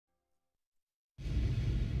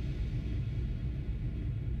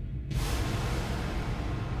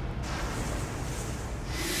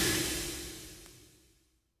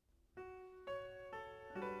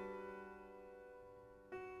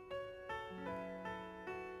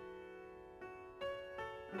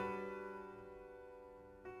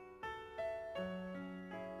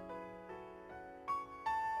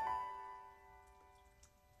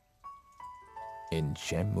In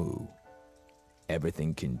Shenmue,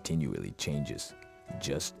 everything continually changes,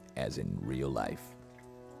 just as in real life.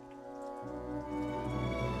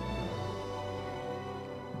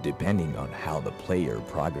 Depending on how the player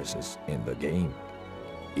progresses in the game,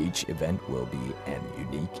 each event will be an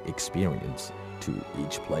unique experience to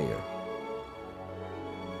each player.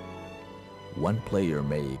 One player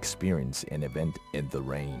may experience an event in the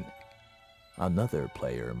rain. Another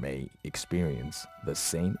player may experience the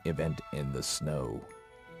same event in the snow,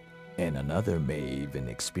 and another may even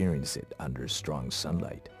experience it under strong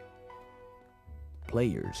sunlight.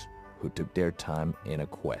 Players who took their time in a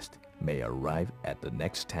quest may arrive at the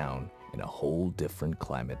next town in a whole different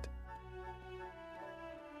climate.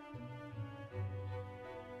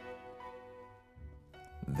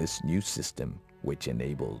 This new system, which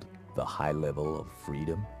enabled the high level of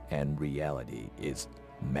freedom and reality, is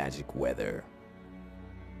magic weather.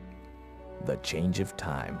 The change of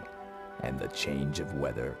time and the change of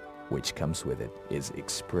weather which comes with it is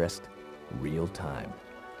expressed real time.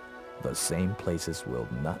 The same places will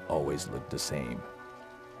not always look the same.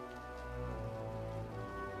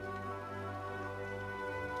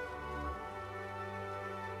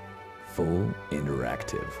 Full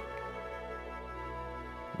interactive.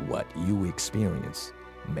 What you experience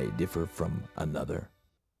may differ from another